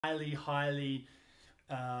highly,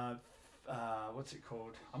 what's it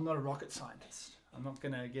called? I'm not a rocket scientist. I'm not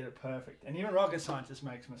going to get it perfect. And even rocket scientists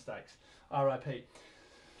makes mistakes. RIP.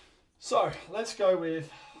 So let's go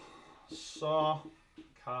with sa,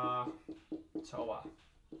 ka, toa.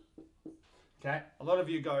 Okay, a lot of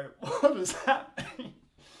you go, what does that mean?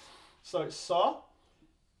 So sa,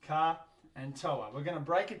 ka, and toa. We're going to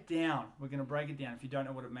break it down. We're going to break it down if you don't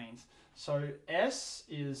know what it means. So S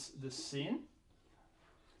is the sin.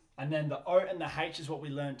 And then the O and the H is what we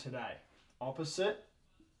learned today. Opposite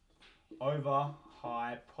over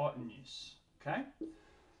hypotenuse. Okay?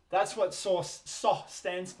 That's what so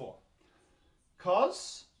stands for.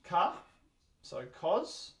 Cos, ka, so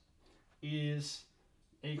cos is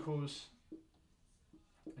equals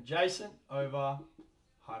adjacent over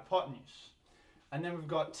hypotenuse. And then we've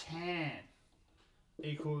got tan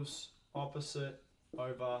equals opposite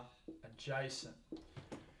over adjacent.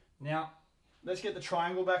 Now, let's get the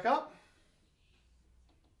triangle back up.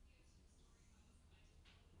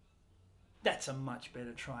 That's a much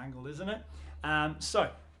better triangle, isn't it? So,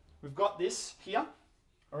 we've got this here,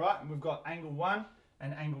 all right? And we've got angle 1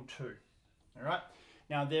 and angle 2, all right?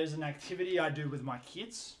 Now, there's an activity I do with my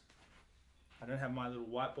kids. I don't have my little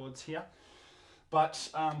whiteboards here. But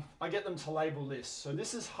I get them to label this. So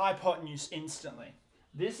this is hypotenuse instantly.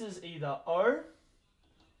 This is either O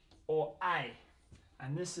or A.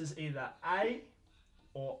 And this is either A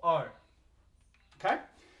or O. Okay?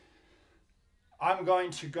 I'm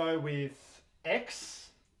going to go with X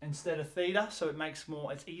instead of theta, so it makes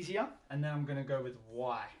more, it's easier. And then I'm going to go with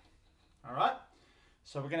Y. All right?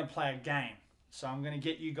 So we're going to play a game. So I'm going to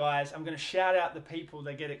get you guys, I'm going to shout out the people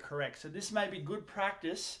that get it correct. So this may be good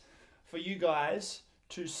practice for you guys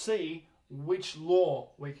to see which law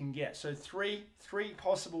we can get. So three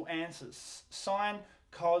possible answers: sine,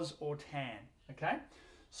 cos, or tan. Okay?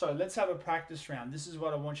 So let's have a practice round. This is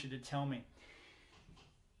what I want you to tell me.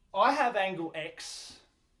 I have angle X,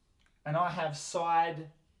 and I have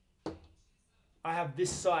this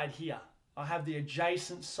side here. I have the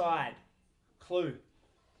adjacent side. Clue.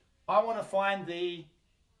 I want to find the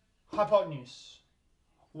hypotenuse.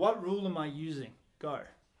 What rule am I using? Go.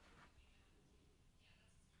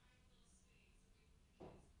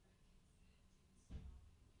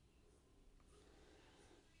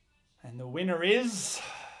 And the winner is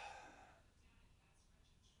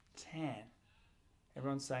tan.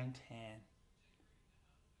 Everyone's saying tan.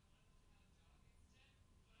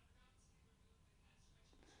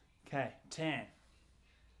 Okay, tan.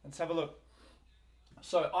 Let's have a look.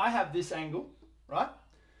 So I have this angle, right?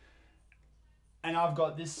 And I've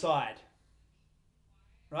got this side,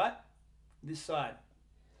 right? This side.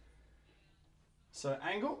 So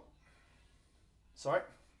angle, sorry.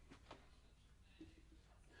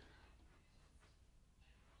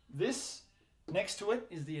 This next to it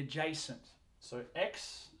is the adjacent. So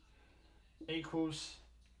X equals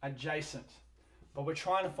adjacent. But we're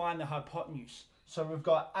trying to find the hypotenuse. So we've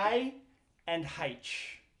got A and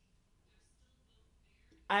H.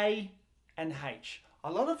 A and H.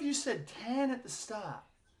 A lot of you said tan at the start.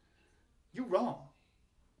 You're wrong.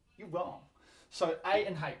 You're wrong. So A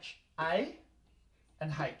and H. A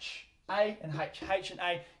and H. A and H. H and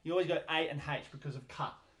A. You always go A and H because of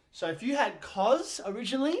cut. So if you had cos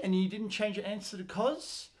originally and you didn't change your answer to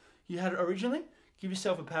cos, you had it originally, give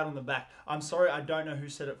yourself a pat on the back. I'm sorry, I don't know who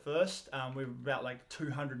said it first. We've about like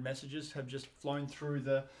 200 messages have just flown through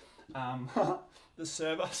the, the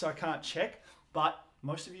server, so I can't check. But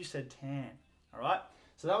most of you said tan, all right?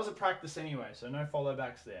 So that was a practice anyway, so no follow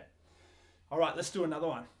backs there. All right, let's do another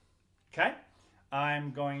one, okay?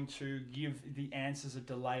 I'm going to give the answers a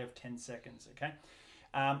delay of 10 seconds, okay?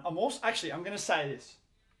 I'm going to say this.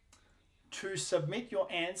 To submit your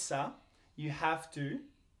answer, you have to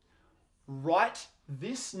write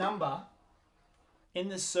this number in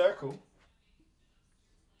the circle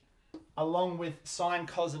along with sine,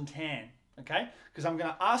 cos, and tan, okay? Because I'm going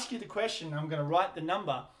to ask you the question, I'm going to write the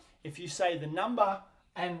number. If you say the number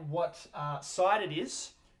and what side it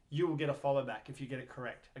is, you will get a follow back if you get it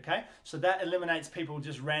correct, okay? So that eliminates people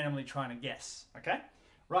just randomly trying to guess, okay?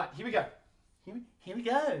 Right, here we go. Here we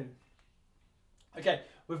go. Okay,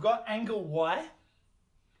 we've got angle Y.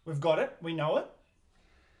 We've got it. We know it.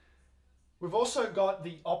 We've also got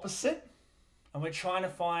the opposite, and we're trying to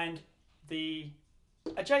find the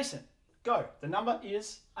adjacent. Go. The number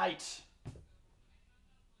is 8.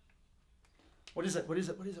 What is it? What is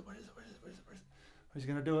it? What is it? What is it? What is it? What is it? What is it? Who's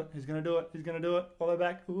going to do it? Who's going to do it? Who's going to do it? Follow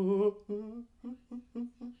back.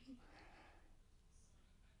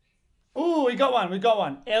 Oh, we got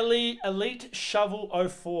one. Elite Shovel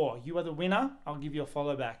 04. You are the winner. I'll give you a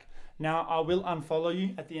follow back. Now, I will unfollow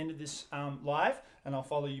you at the end of this live, and I'll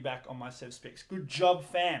follow you back on my SevSpecs. Good job,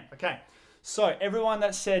 fam. Okay, so everyone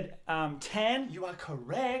that said tan, you are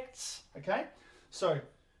correct. Okay, so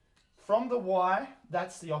from the Y,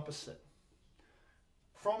 that's the opposite.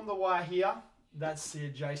 From the Y here, that's the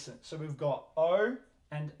adjacent. So we've got O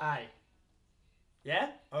and A. Yeah,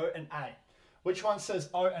 O and A. Which one says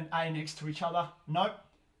O and A next to each other? Nope.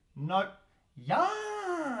 Nope.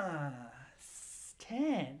 Yes.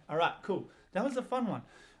 Tan. All right, cool. That was a fun one.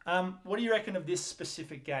 What do you reckon of this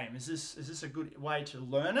specific game? Is this a good way to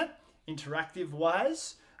learn it, interactive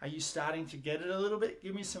wise? Are you starting to get it a little bit?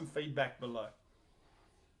 Give me some feedback below.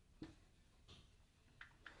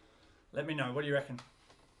 Let me know. What do you reckon?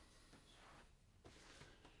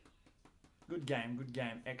 Good game, good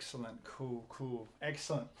game. Excellent, cool, cool,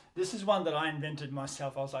 excellent. This is one that I invented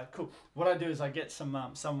myself. I was like, cool. What I do is I get some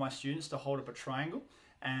of my students to hold up a triangle,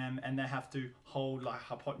 and they have to hold like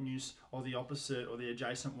hypotenuse or the opposite or the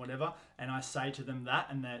adjacent, whatever. And I say to them that,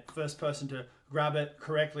 and the first person to grab it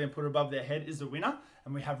correctly and put it above their head is the winner.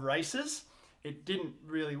 And we have races. It didn't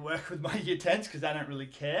really work with my year 10s because they don't really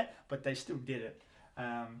care, but they still did it.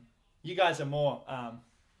 You guys are more...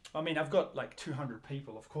 I mean, I've got like 200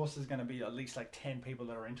 people. Of course, there's going to be at least like 10 people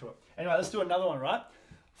that are into it. Anyway, let's do another one, right?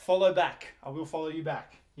 Follow back. I will follow you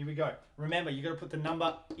back. Here we go. Remember, you got to put the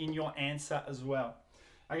number in your answer as well.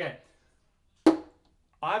 Okay.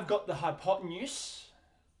 I've got the hypotenuse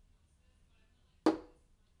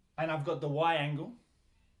and I've got the Y angle,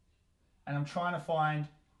 and I'm trying to find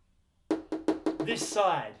this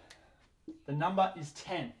side. The number is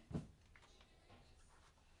 10.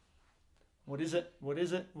 What is it? What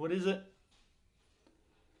is it? What is it?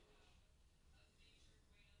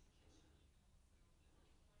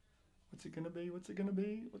 What's it going to be? What's it going to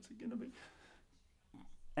be? What's it going to be?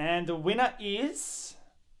 And the winner is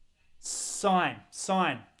Sign.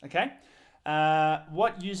 Sign. Okay.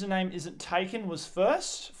 What username isn't taken was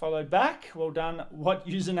first, followed back. Well done. What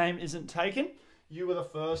username isn't taken? You were the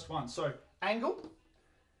first one. So, angle.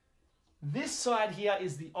 This side here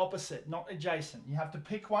is the opposite, not adjacent. You have to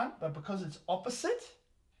pick one, but because it's opposite,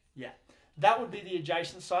 yeah, that would be the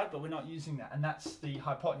adjacent side, but we're not using that, and that's the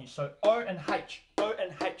hypotenuse. So O and H, O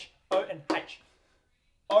and H, O and H,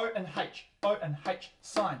 O and H, O and H,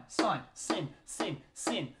 sign, sign, sin, sin,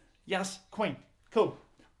 sin. Yes, queen. Cool.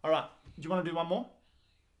 All right, do you want to do one more?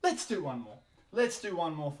 Let's do one more. Let's do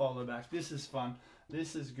one more follow back. This is fun.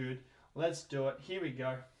 This is good. Let's do it. Here we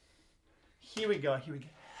go. Here we go. Here we go.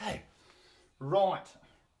 Hey. Right,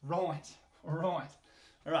 right, right.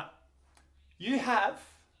 All right. You have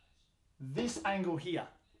this angle here,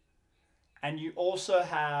 and you also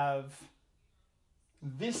have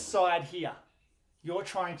this side here. You're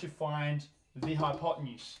trying to find the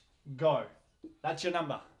hypotenuse. Go. That's your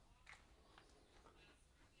number.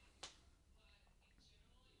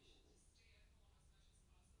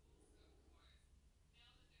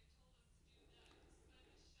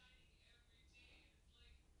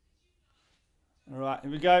 All right,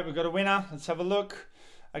 here we go. We've got a winner. Let's have a look.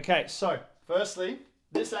 Okay, so firstly,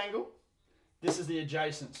 this angle, this is the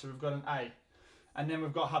adjacent. So we've got an A. And then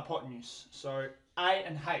we've got hypotenuse. So A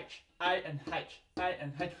and H, A and H, A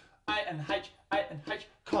and H, A and H, A and H,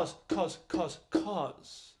 cos, cos, cos,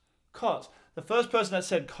 cos, cos. The first person that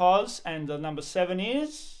said cos and the number 7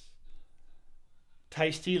 is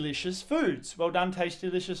Tastylicious Foods. Well done,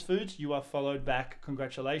 Tastylicious Foods. You are followed back.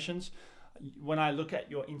 Congratulations. When I look at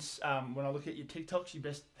your TikToks, you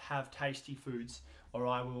best have tasty foods, or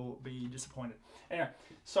I will be disappointed. Anyway,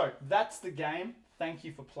 so that's the game. Thank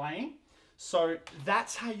you for playing. So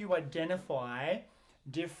that's how you identify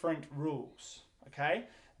different rules. Okay,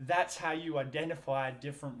 that's how you identify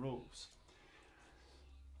different rules.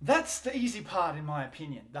 That's the easy part, in my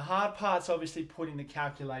opinion. The hard part's obviously putting the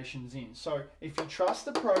calculations in. So if you trust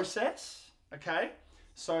the process, okay.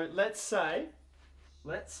 So let's say.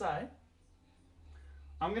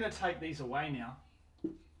 I'm going to take these away now.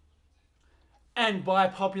 And by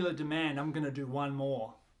popular demand, I'm going to do one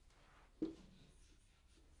more.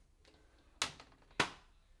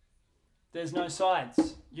 There's no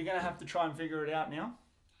sides. You're going to have to try and figure it out now.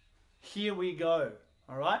 Here we go.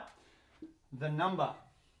 All right? The number.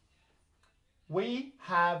 We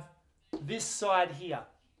have this side here.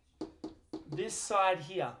 This side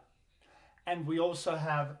here. And we also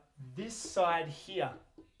have this side here.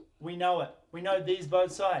 We know it. We know these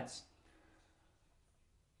both sides.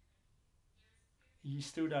 You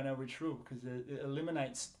still don't know which rule because it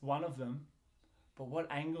eliminates one of them. But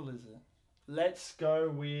what angle is it? Let's go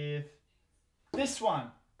with this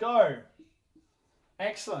one. Go.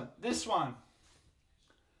 Excellent. This one.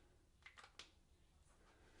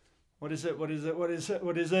 What is it? What is it? What is it?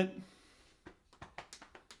 What is it?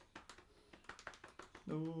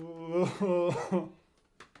 Ooh.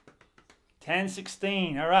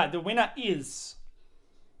 10-16. All right, the winner is...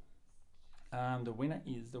 The winner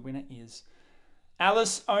is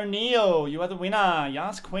Alice O'Neill. You are the winner.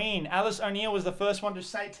 Yes, Queen. Alice O'Neill was the first one to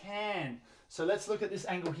say tan. So let's look at this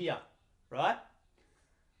angle here, right?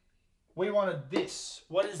 We wanted this.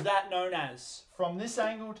 What is that known as? From this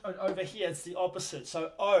angle over here, it's the opposite.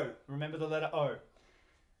 So O. Remember the letter O.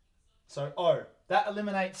 So O. That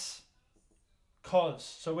eliminates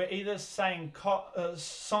cos. So we're either saying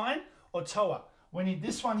sine or toa. We need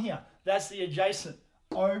this one here. That's the adjacent.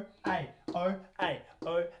 O, A, O, A,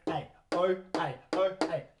 O, A, O, A, O,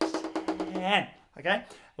 A. Tan. Okay?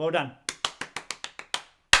 Well done.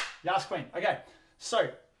 Yes, Queen. Okay. So,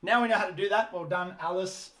 now we know how to do that. Well done,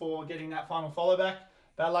 Alice, for getting that final follow back.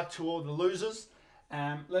 Bad luck to all the losers.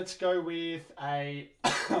 Let's go with a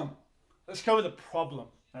problem.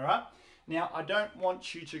 All right. Now, I don't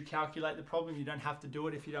want you to calculate the problem. You don't have to do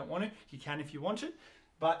it if you don't want to. You can if you want to.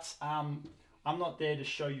 But I'm not there to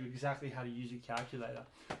show you exactly how to use your calculator.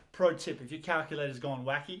 Pro tip, if your calculator's gone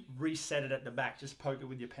wacky, reset it at the back. Just poke it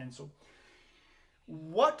with your pencil.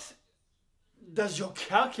 What does your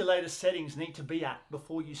calculator settings need to be at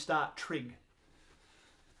before you start trig?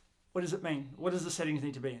 What does it mean? What does the settings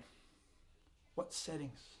need to be in? What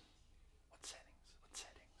settings? What settings? What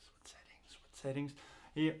settings? What settings? What settings?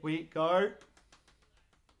 Here we go.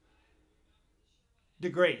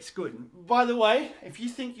 Degrees. Good. By the way, if you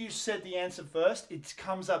think you said the answer first, it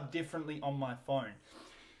comes up differently on my phone.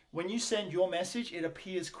 When you send your message, it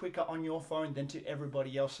appears quicker on your phone than to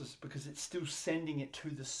everybody else's because it's still sending it to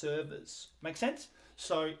the servers. Make sense?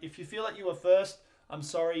 So if you feel like you were first, I'm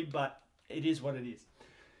sorry, but it is what it is.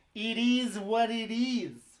 It is what it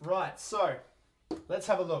is. Right, so let's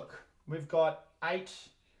have a look. We've got 8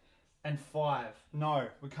 and 5. No,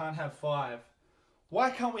 we can't have 5. Why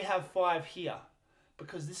can't we have 5 here?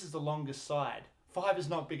 Because this is the longest side. 5 is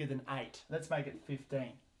not bigger than 8. Let's make it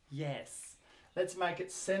 15. Yes. Let's make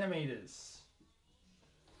it centimeters.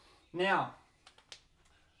 Now,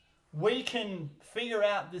 we can figure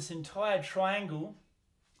out this entire triangle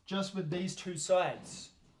just with these two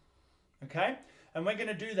sides. Okay? And we're going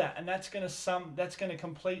to do that. And that's going to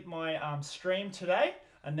complete my stream today.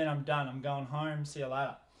 And then I'm done. I'm going home. See you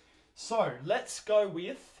later. So, let's go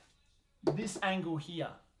with this angle here.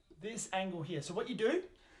 This angle here. So what you do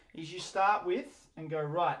is you start with and go,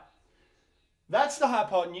 right, that's the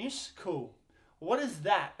hypotenuse. Cool. What is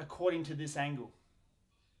that according to this angle?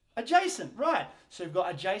 Adjacent, right. So we've got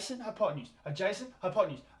adjacent, hypotenuse, adjacent,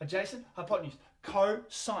 hypotenuse, adjacent, hypotenuse,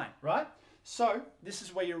 cosine, right? So this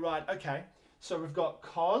is where you write, okay, so we've got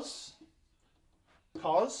cos,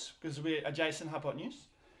 because we're adjacent hypotenuse,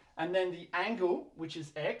 and then the angle, which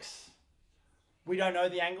is x, we don't know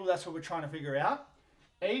the angle, that's what we're trying to figure out,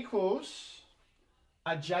 equals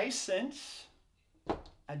adjacent,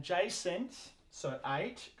 so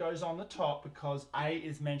 8 goes on the top because A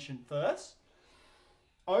is mentioned first,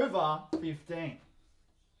 over 15.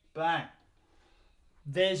 Bang.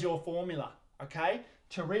 There's your formula, okay?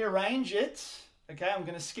 To rearrange it, okay, I'm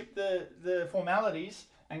going to skip the formalities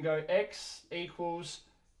and go x equals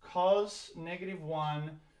cos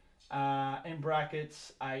 -1 in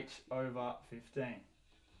brackets 8 over 15.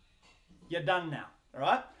 You're done now, all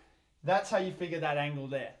right? That's how you figure that angle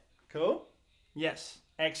there. Cool? Yes,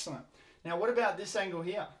 excellent. Now, what about this angle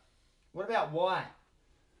here? What about y?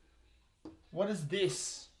 What is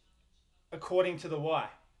this according to the y?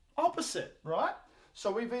 Opposite, right?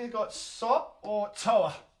 So we've either got SOT or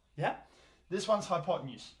TOA, yeah? This one's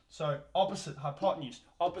hypotenuse. So opposite hypotenuse,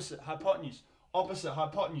 opposite hypotenuse, opposite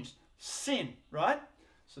hypotenuse, sin, right?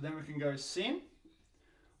 So then we can go sin,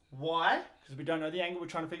 y, because we don't know the angle, we're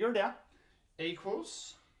trying to figure it out,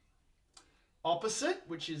 equals opposite,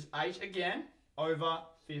 which is 8 again, over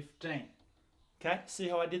 15. Okay, see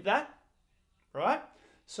how I did that? Right?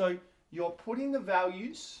 So you're putting the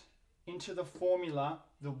values into the formula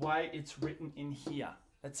the way it's written in here.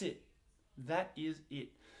 That's it. That is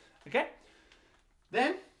it. Okay?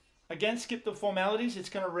 Then, again, skip the formalities. It's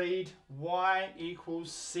going to read y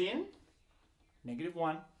equals sin,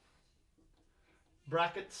 -1,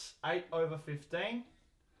 brackets 8 over 15.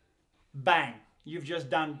 Bang. You've just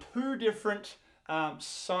done 2 different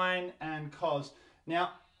sine and cos.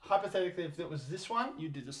 Now, hypothetically, if it was this one,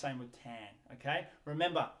 you'd do the same with tan, okay?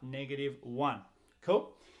 Remember, -1.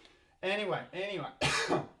 Cool? Anyway, anyway,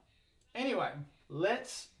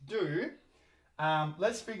 let's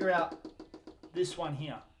figure out this one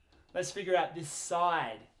here. Let's figure out this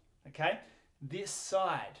side, okay? This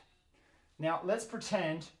side. Now, let's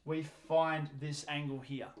pretend we find this angle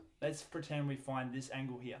here, Let's pretend we find this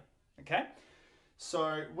angle here, okay?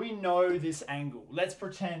 So we know this angle. Let's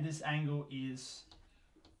pretend this angle is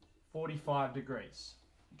 45 degrees,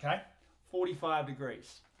 okay? 45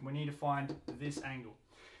 degrees. We need to find this angle,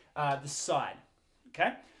 this side,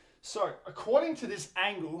 okay? So according to this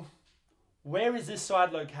angle, where is this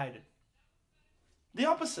side located? The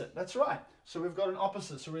opposite, that's right. So we've got an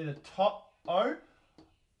opposite. So we're either top O,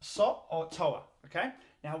 SO, or TOA, okay?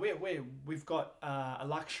 Now we've got a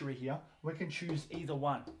luxury here. We can choose either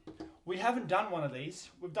one. We haven't done one of these.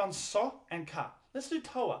 We've done SO and KA. Let's do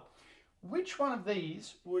TOA. Which one of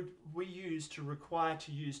these would we use to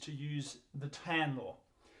use the tan law?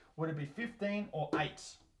 Would it be 15 or 8?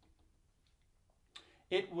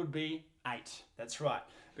 It would be 8. That's right.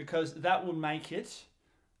 Because that would make it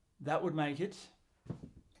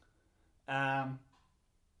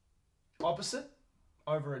opposite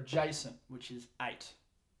over adjacent, which is 8.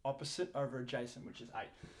 Opposite over adjacent, which is 8.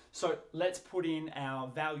 So let's put in our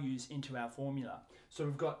values into our formula. So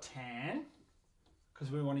we've got tan,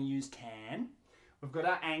 because we want to use tan. We've got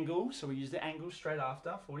our angle, so we use the angle straight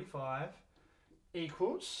after, 45,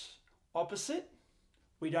 equals opposite.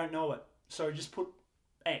 We don't know it, so just put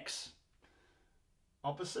x.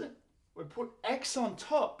 Opposite, we put x on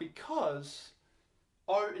top because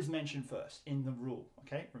O is mentioned first in the rule,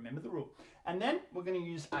 okay? Remember the rule. And then we're going to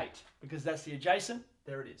use 8 because that's the adjacent.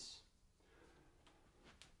 There it is.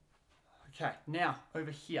 Okay, now over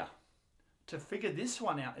here. To figure this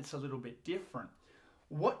one out, it's a little bit different.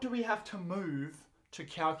 What do we have to move to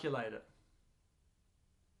calculate it?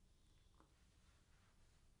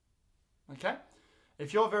 Okay?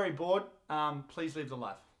 If you're very bored, please leave the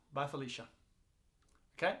live. Bye, Felicia.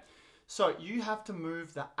 Okay? So you have to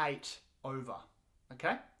move the 8 over.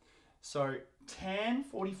 Okay? So tan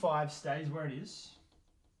 45 stays where it is.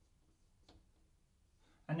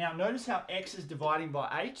 And now notice how x is dividing by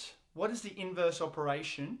 8. What is the inverse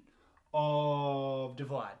operation of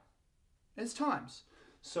divide? It's times.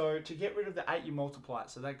 So to get rid of the 8, you multiply it.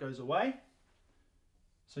 So that goes away.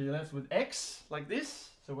 So you're left with x like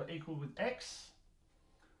this. So we're equal with x.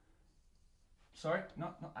 Sorry,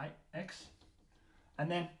 not 8, x. And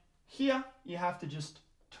then here you have to just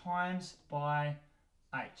times by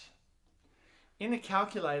 8. In the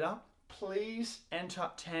calculator, please enter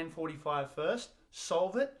tan 45 first,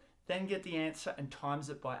 solve it, then get the answer and times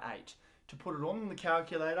it by 8. To put it on the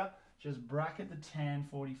calculator, just bracket the tan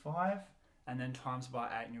 45 and then times by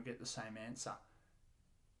 8 and you'll get the same answer.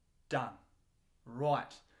 Done.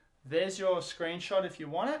 Right. There's your screenshot if you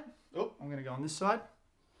want it. Oh, I'm going to go on this side.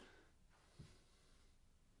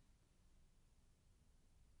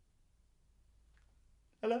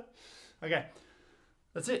 Hello. Okay.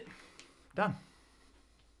 That's it. Done.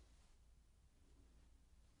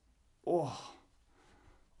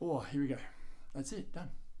 Oh, here we go. That's it. Done.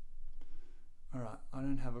 All right. I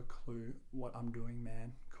don't have a clue what I'm doing,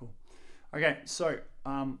 man. Cool. Okay. So,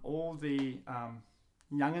 all the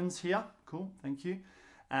young'uns here. Cool. Thank you.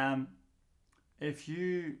 If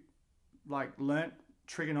you learnt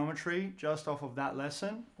trigonometry just off of that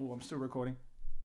lesson. Oh, I'm still recording.